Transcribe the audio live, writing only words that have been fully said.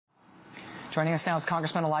Joining us now is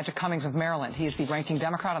Congressman Elijah Cummings of Maryland. He is the ranking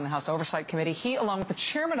Democrat on the House Oversight Committee. He, along with the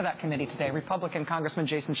chairman of that committee today, Republican Congressman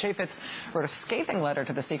Jason Chaffetz, wrote a scathing letter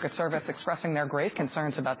to the Secret Service expressing their grave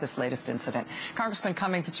concerns about this latest incident. Congressman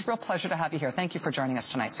Cummings, it's a real pleasure to have you here. Thank you for joining us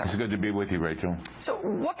tonight, sir. It's good to be with you, Rachel. So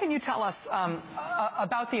what can you tell us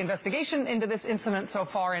about the investigation into this incident so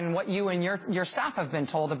far and what you and your staff have been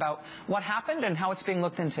told about what happened and how it's being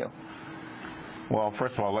looked into? Well,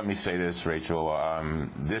 first of all, let me say this, Rachel.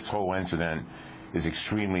 This whole incident is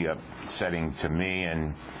extremely upsetting to me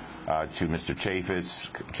and to Mr. Chaffetz,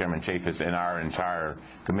 Chairman Chaffetz, and our entire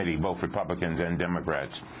committee, both Republicans and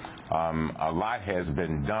Democrats. A lot has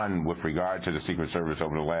been done with regard to the Secret Service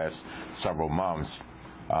over the last several months.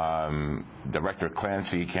 Director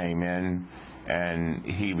Clancy came in and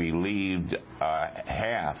he relieved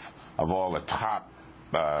half of all the top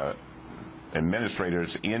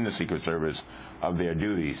administrators in the Secret Service of their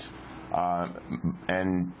duties,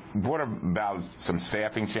 and brought about some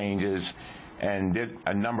staffing changes and did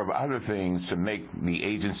a number of other things to make the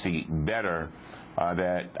agency better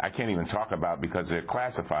that I can't even talk about because they're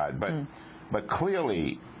classified. But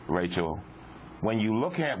clearly, Rachel, when you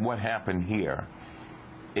look at what happened here,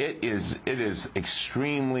 it is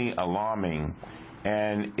extremely alarming,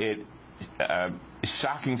 and it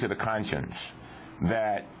shocking to the conscience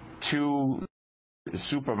that two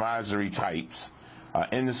supervisory types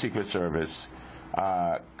in the Secret Service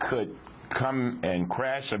could come and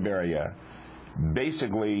crash a barrier,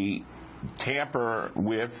 basically tamper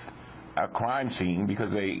with a crime scene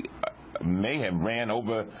because they may have ran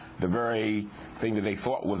over the very thing that they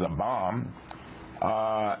thought was a bomb,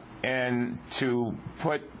 and to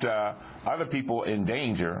put other people in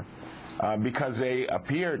danger because they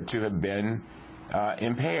appeared to have been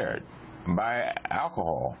impaired by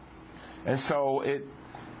alcohol. And so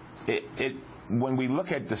when we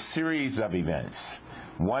look at the series of events,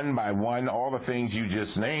 one by one, all the things you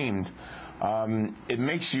just named, it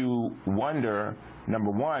makes you wonder,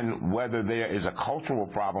 number one, whether there is a cultural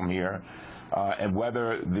problem here, and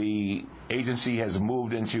whether the agency has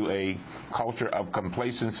moved into a culture of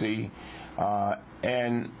complacency,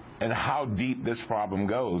 and how deep this problem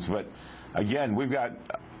goes. But again, we've got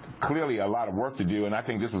clearly a lot of work to do, and I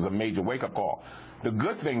think this was a major wake-up call. The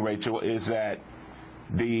good thing, Rachel, is that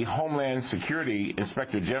the Homeland Security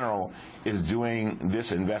Inspector General is doing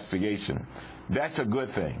this investigation. That's a good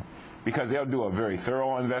thing because they'll do a very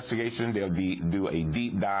thorough investigation. They'll do a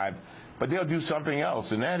deep dive, but they'll do something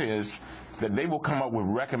else, and that is that they will come up with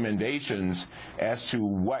recommendations as to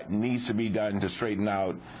what needs to be done to straighten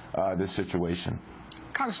out this situation.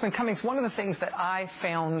 Congressman Cummings, one of the things that I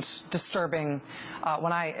found disturbing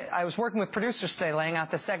when I was working with producers today laying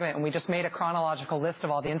out this segment, and we just made a chronological list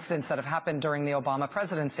of all the incidents that have happened during the Obama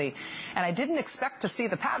presidency, and I didn't expect to see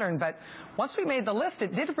the pattern, but once we made the list,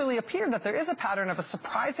 it did really appear that there is a pattern of a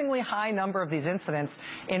surprisingly high number of these incidents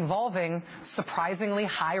involving surprisingly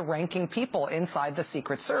high-ranking people inside the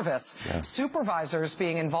Secret Service, supervisors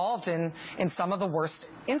being involved in some of the worst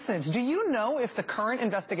incidents. Do you know if the current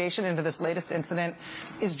investigation into this latest incident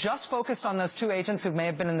is just focused on those two agents who may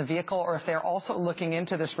have been in the vehicle, or if they're also looking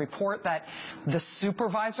into this report that the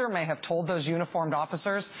supervisor may have told those uniformed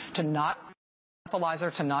officers to not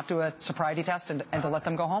breathalyzer, to not do a sobriety test, and to let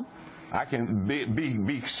them go home? I can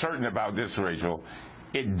be certain about this, Rachel.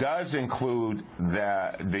 It does include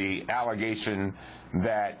the allegation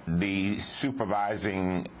that the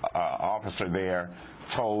supervising officer there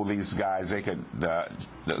told these guys they could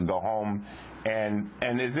go home, and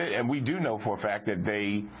we do know for a fact that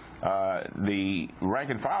the rank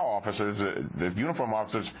and file officers, the uniform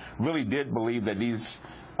officers, really did believe that these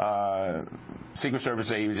Secret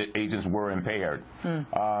Service agents were impaired,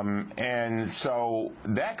 and so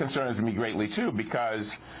that concerns me greatly too,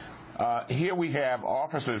 because here we have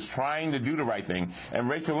officers trying to do the right thing. And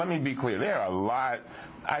Rachel, let me be clear, there are a lot,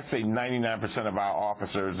 I'd say 99% of our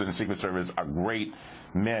officers in the Secret Service are great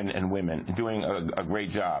men and women doing a great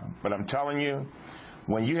job. But I'm telling you,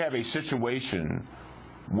 when you have a situation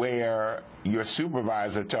where your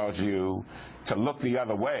supervisor tells you to look the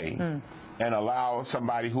other way and allow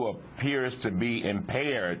somebody who appears to be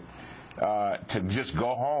impaired to just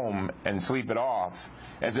go home and sleep it off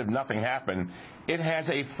as if nothing happened, it has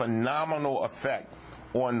a phenomenal effect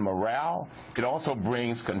on morale. It also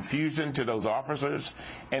brings confusion to those officers,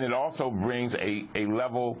 and it also brings a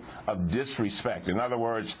level of disrespect. In other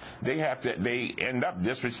words, they end up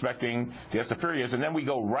disrespecting their superiors, and then we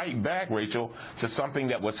go right back, Rachel, to something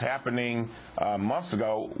that was happening months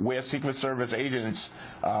ago, where Secret Service agents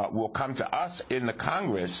will come to us in the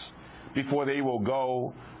Congress before they will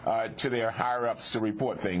go to their higher-ups to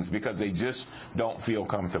report things because they just don't feel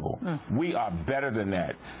comfortable. We are better than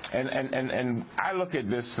that. And I look at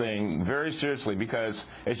this thing very seriously because,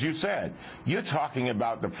 as you said, you're talking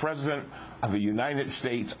about the President of the United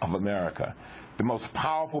States of America, the most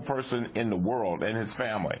powerful person in the world, and his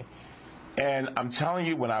family. And I'm telling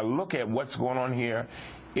you, when I look at what's going on here,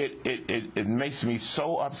 it makes me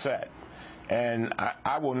so upset. And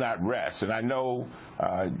I will not rest. And I know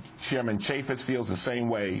Chairman Chaffetz feels the same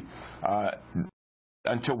way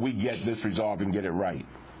until we get this resolved and get it right.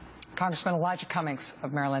 Congressman Elijah Cummings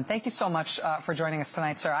of Maryland, thank you so much for joining us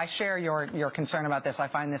tonight, sir. I share your concern about this. I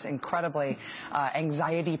find this incredibly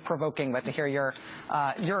anxiety-provoking, but to hear your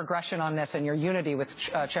aggression on this and your unity with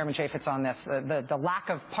Chairman Chaffetz on this, the lack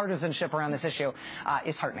of partisanship around this issue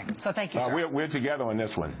is heartening. So thank you, sir. We're together on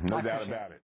this one, no doubt about it.